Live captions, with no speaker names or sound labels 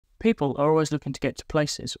People are always looking to get to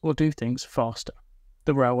places or do things faster.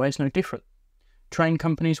 The railway is no different. Train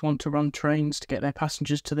companies want to run trains to get their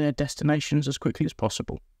passengers to their destinations as quickly as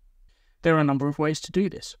possible. There are a number of ways to do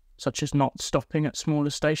this, such as not stopping at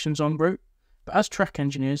smaller stations en route, but as track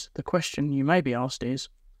engineers, the question you may be asked is,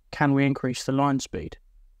 can we increase the line speed?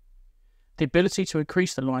 The ability to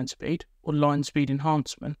increase the line speed, or line speed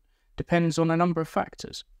enhancement, depends on a number of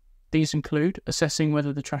factors. These include assessing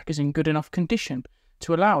whether the track is in good enough condition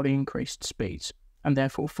to allow the increased speeds, and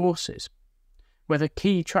therefore forces, whether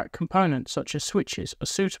key track components such as switches are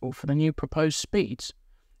suitable for the new proposed speeds,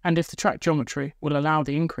 and if the track geometry will allow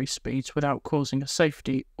the increased speeds without causing a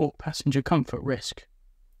safety or passenger comfort risk.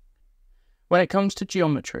 When it comes to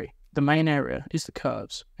geometry, the main area is the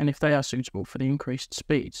curves, and if they are suitable for the increased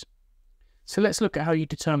speeds. So let's look at how you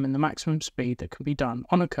determine the maximum speed that can be done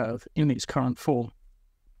on a curve in its current form.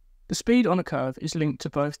 The speed on a curve is linked to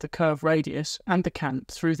both the curve radius and the cant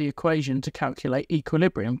through the equation to calculate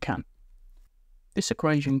equilibrium cant. This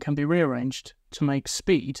equation can be rearranged to make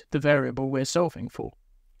speed the variable we're solving for.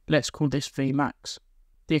 Let's call this Vmax.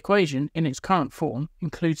 The equation in its current form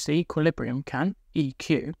includes the equilibrium cant,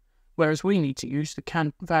 EQ, whereas we need to use the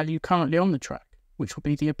cant value currently on the track, which will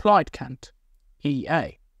be the applied cant,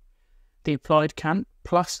 EA. The applied cant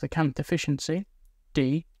plus the cant efficiency,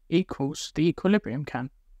 D, equals the equilibrium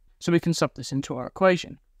cant. So we can sub this into our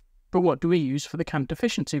equation. But what do we use for the cant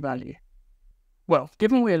efficiency value? Well,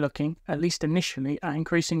 given we are looking, at least initially, at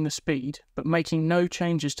increasing the speed, but making no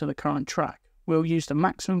changes to the current track, we'll use the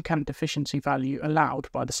maximum cant efficiency value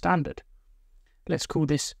allowed by the standard. Let's call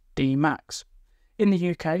this Dmax. In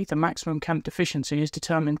the UK, the maximum cant efficiency is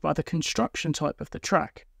determined by the construction type of the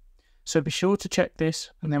track. So be sure to check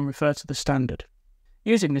this and then refer to the standard.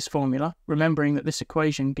 Using this formula, remembering that this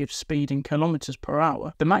equation gives speed in kilometers per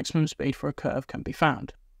hour, the maximum speed for a curve can be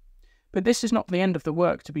found. But this is not the end of the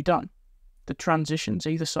work to be done. The transitions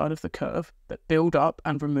either side of the curve that build up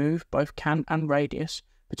and remove both cant and radius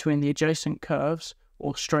between the adjacent curves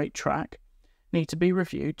or straight track need to be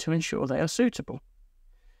reviewed to ensure they are suitable.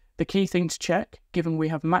 The key thing to check, given we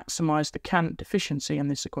have maximised the cant efficiency in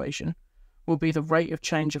this equation, will be the rate of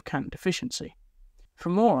change of cant efficiency. For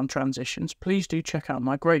more on transitions, please do check out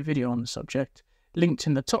my great video on the subject, linked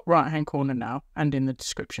in the top right hand corner now and in the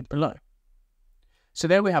description below. So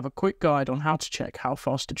there we have a quick guide on how to check how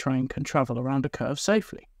fast a train can travel around a curve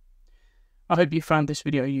safely. I hope you found this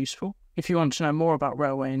video useful. If you want to know more about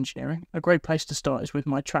railway engineering, a great place to start is with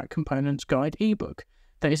my Track Components Guide ebook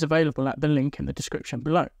that is available at the link in the description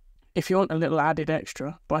below. If you want a little added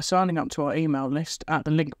extra, by signing up to our email list at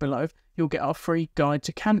the link below, you'll get our free Guide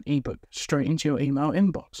to Cant ebook straight into your email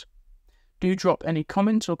inbox. Do drop any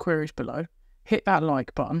comments or queries below, hit that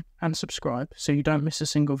like button and subscribe so you don't miss a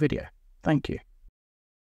single video. Thank you.